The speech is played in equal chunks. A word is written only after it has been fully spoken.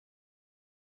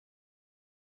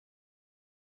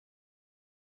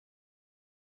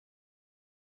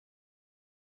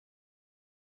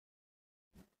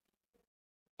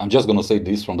I'm just gonna say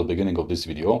this from the beginning of this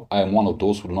video. I am one of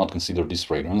those who do not consider this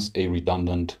fragrance a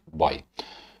redundant buy.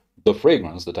 The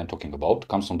fragrance that I'm talking about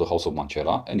comes from the house of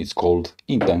Mancera and it's called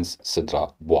Intense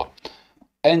Cedrat Boise.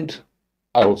 And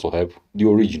I also have the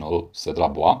original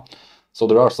Cedrat Boise. So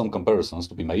there are some comparisons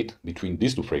to be made between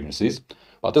these two fragrances.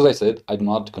 But as I said, I do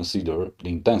not consider the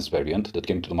Intense variant that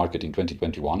came to the market in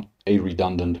 2021 a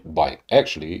redundant buy.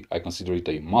 Actually, I consider it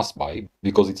a must buy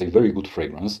because it's a very good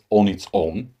fragrance on its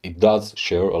own. It does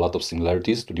share a lot of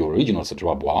similarities to the original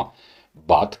Cedrat Boise,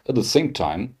 but at the same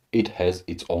time, it has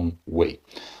its own way.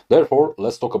 Therefore,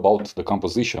 let's talk about the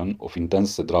composition of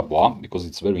Intense Cedrat Boise because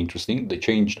it's very interesting. They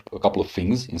changed a couple of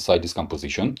things inside this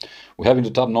composition. We have in the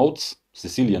top notes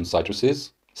Sicilian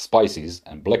citruses, spices,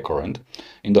 and blackcurrant.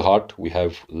 In the heart, we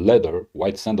have leather,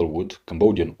 white sandalwood,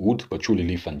 Cambodian oud, patchouli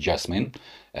leaf, and jasmine.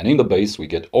 And in the base, we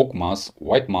get oak musk,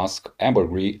 white musk,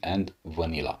 ambergris, and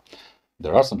vanilla.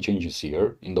 There are some changes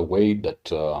here in the way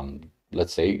that,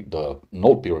 let's say, the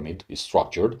note pyramid is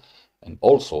structured, and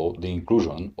also the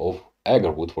inclusion of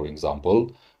agarwood, for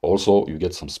example. Also, you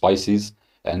get some spices,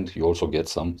 and you also get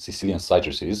some Sicilian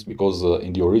citruses, because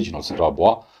in the original Cedrat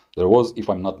Boise, there was, if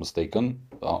I'm not mistaken,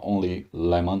 only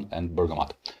lemon and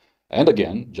bergamot. And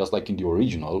again, just like in the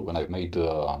original, when I've made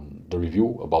the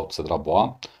review about Cedrat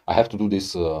Boise, I have to do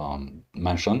this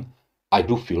mention. I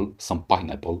do feel some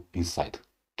pineapple inside.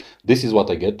 This is what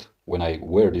I get when I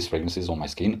wear these fragrances on my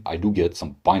skin. I do get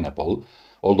some pineapple,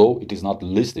 although it is not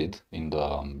listed in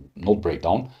the note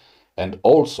breakdown. And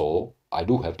also, I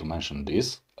do have to mention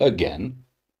this again,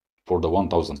 for the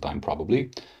 1000th time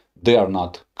probably. They are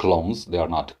not clones, they are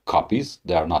not copies,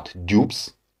 they are not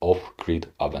dupes of Creed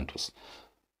Aventus.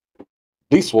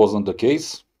 This wasn't the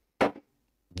case.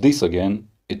 This again,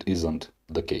 it isn't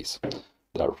the case.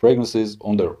 They are fragrances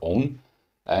on their own,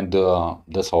 and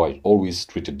that's how I always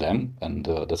treated them, and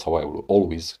that's how I will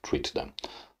always treat them.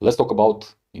 Let's talk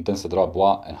about Intense Cedrat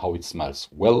Boise and how it smells.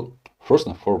 Well, first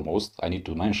and foremost, I need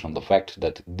to mention the fact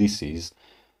that this is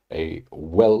a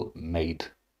well-made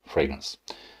fragrance.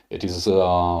 It is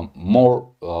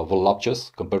more voluptuous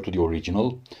compared to the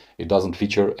original. It doesn't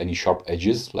feature any sharp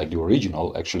edges like the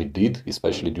original actually did,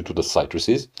 especially due to the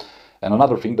citruses. And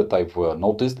another thing that I've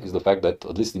noticed is the fact that,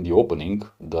 at least in the opening,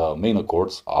 the main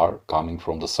accords are coming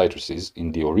from the citruses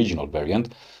in the original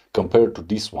variant, compared to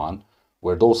this one,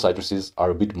 where those citruses are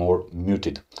a bit more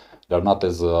muted. They're not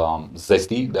as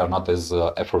zesty, they're not as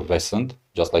effervescent,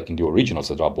 just like in the original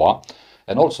Cedrat Boise.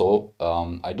 And also,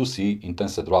 I do see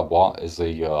Intense Cedrat Boise as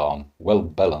a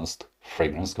well-balanced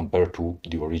fragrance compared to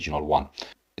the original one.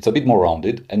 It's a bit more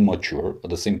rounded and mature at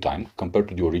the same time compared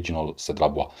to the original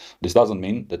Cedrat Boise. This doesn't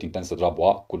mean that Intense Cedrat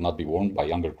Boise could not be worn by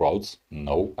younger crowds.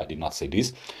 No, I did not say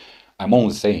this. I'm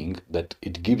only saying that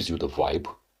it gives you the vibe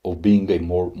of being a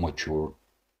more mature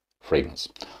fragrance.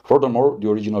 Furthermore, the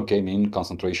original came in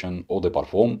concentration eau de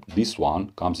parfum. This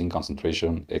one comes in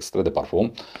concentration extrait de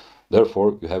parfum.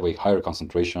 Therefore, you have a higher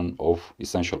concentration of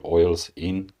essential oils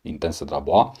in Intense Cedrat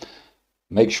Boise.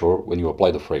 Make sure when you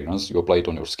apply the fragrance, you apply it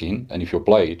on your skin. And if you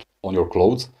apply it on your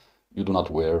clothes, you do not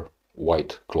wear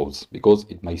white clothes because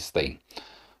it may stain.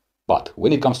 But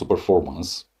when it comes to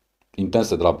performance, Intense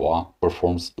Cedrat Boise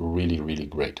performs really, really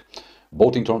great.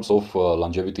 Both in terms of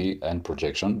longevity and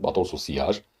projection, but also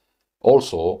sillage.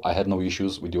 Also, I had no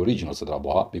issues with the original Cedrat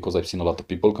Boise because I've seen a lot of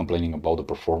people complaining about the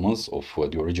performance of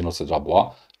the original Cedrat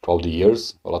Boise throughout the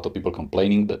years. A lot of people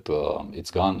complaining that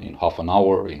it's gone in half an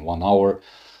hour, in 1 hour,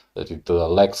 that it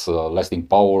lacks lasting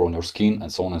power on your skin,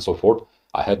 and so on and so forth.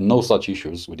 I had no such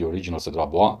issues with the original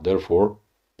Cedrat Boise. Therefore,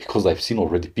 because I've seen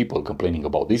already people complaining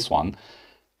about this one,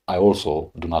 I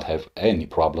also do not have any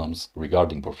problems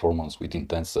regarding performance with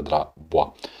Intense Cedrat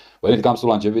Boise. When it comes to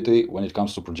longevity, when it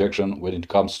comes to projection, when it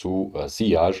comes to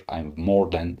sillage, I'm more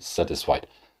than satisfied.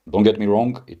 Don't get me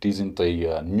wrong, it isn't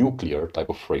a nuclear type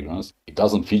of fragrance. It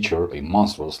doesn't feature a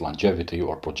monstrous longevity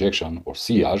or projection or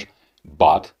sillage,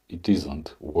 but it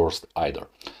isn't worst either.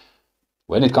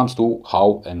 When it comes to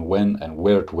how and when and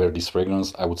where to wear this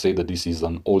fragrance, I would say that this is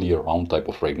an all-year-round type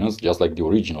of fragrance, just like the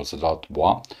original Cedrat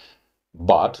Boise.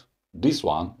 But this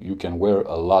one you can wear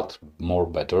a lot more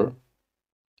better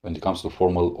when it comes to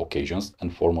formal occasions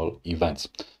and formal events.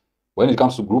 When it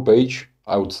comes to group age,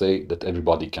 I would say that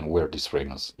everybody can wear this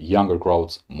fragrance. Younger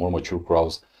crowds, more mature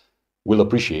crowds will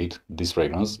appreciate this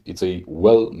fragrance. It's a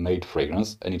well-made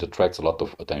fragrance and it attracts a lot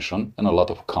of attention and a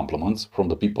lot of compliments from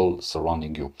the people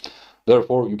surrounding you.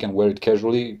 Therefore, you can wear it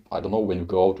casually. I don't know, when you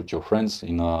go out with your friends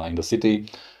in the city,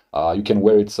 you can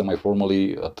wear it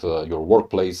semi-formally at your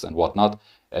workplace and whatnot,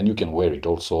 and you can wear it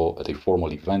also at a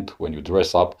formal event when you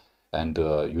dress up and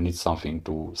you need something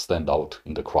to stand out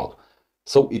in the crowd.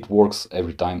 So it works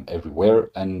every time, everywhere,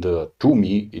 and to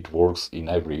me, it works in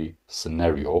every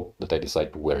scenario that I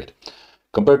decide to wear it.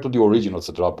 Compared to the original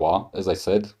Cedrat Boise, as I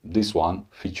said, this one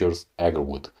features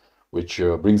agarwood, which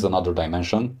brings another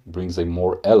dimension, brings a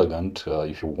more elegant,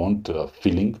 if you want,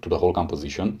 feeling to the whole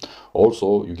composition.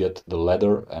 Also, you get the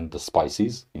leather and the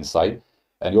spices inside,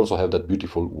 and you also have that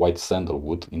beautiful white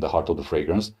sandalwood in the heart of the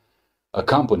fragrance,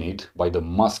 accompanied by the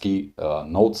musky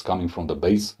notes coming from the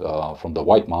base, from the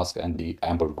white musk and the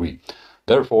ambergris.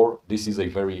 Therefore, this is a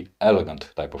very elegant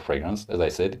type of fragrance. As I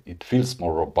said, it feels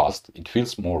more robust, it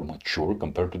feels more mature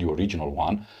compared to the original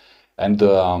one, and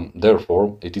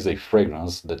therefore it is a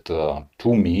fragrance that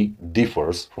to me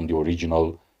differs from the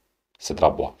original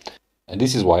Cedrat Boise. And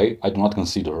this is why I do not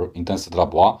consider Intense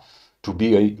Cedrat Boise to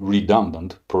be a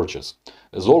redundant purchase.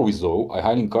 As always though, I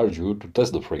highly encourage you to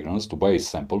test the fragrance, to buy a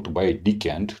sample, to buy a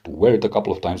decant, to wear it a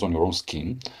couple of times on your own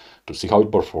skin, to see how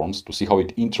it performs, to see how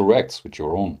it interacts with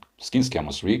your own skin's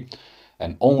chemistry,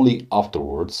 and only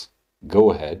afterwards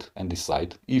go ahead and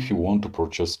decide if you want to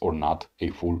purchase or not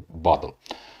a full bottle.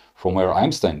 From where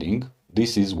I'm standing,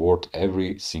 this is worth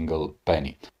every single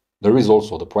penny. There is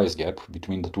also the price gap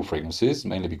between the two fragrances,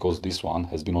 mainly because this one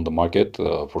has been on the market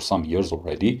for some years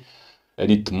already, and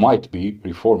it might be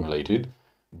reformulated,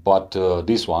 but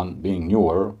this one being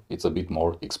newer, it's a bit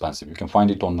more expensive. You can find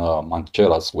it on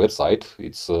Mancera's website.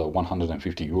 It's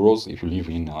 150 euros if you live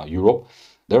in Europe.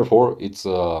 Therefore, it's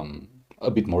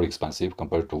a bit more expensive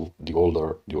compared to the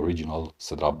original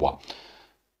Cedrat Boise.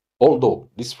 Although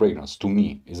this fragrance to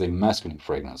me is a masculine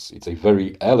fragrance, it's a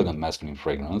very elegant masculine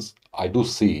fragrance, I do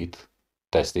see it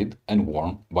tested and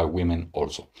worn by women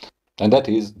also. And that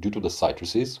is due to the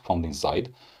citruses found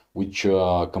inside, which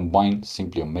combine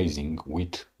simply amazing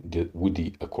with the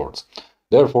woody accords.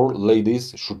 Therefore,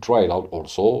 ladies should try it out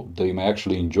also. They may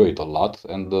actually enjoy it a lot,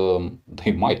 and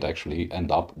they might actually end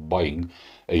up buying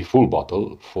a full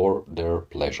bottle for their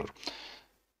pleasure.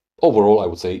 Overall, I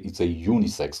would say it's a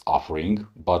unisex offering,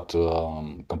 but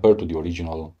compared to the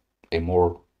original, a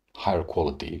more higher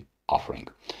quality offering.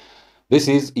 This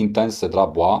is Intense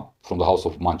Cedrat Boise from the house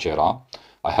of Mancera.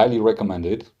 I highly recommend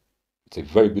it. It's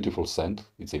a very beautiful scent.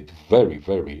 It's a very,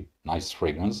 very nice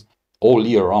fragrance. All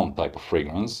year round type of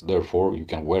fragrance. Therefore, you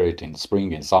can wear it in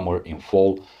spring, in summer, in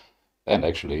fall, and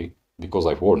actually, because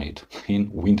I've worn it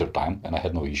in winter time and I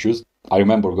had no issues. I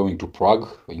remember going to Prague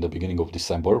in the beginning of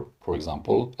December, for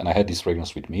example, and I had this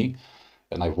fragrance with me,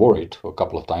 and I wore it a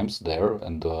couple of times there,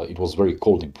 and it was very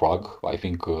cold in Prague, I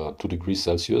think 2 degrees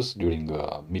Celsius during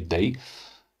midday.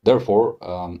 Therefore,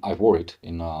 I wore it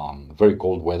in very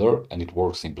cold weather, and it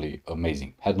worked simply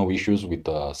amazing. Had no issues with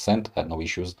the scent, had no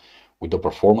issues with the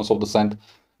performance of the scent.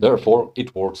 Therefore,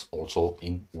 it works also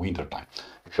in winter time,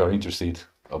 if you are interested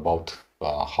about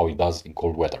how it does in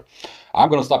cold weather. I'm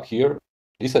going to stop here.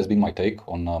 This has been my take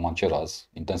on Mancera's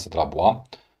Intense Cedrat Boise.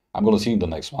 I'm going to see you in the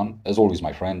next one. As always,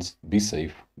 my friends, be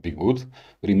safe, be good.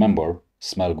 Remember,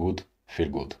 smell good, feel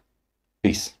good.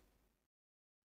 Peace.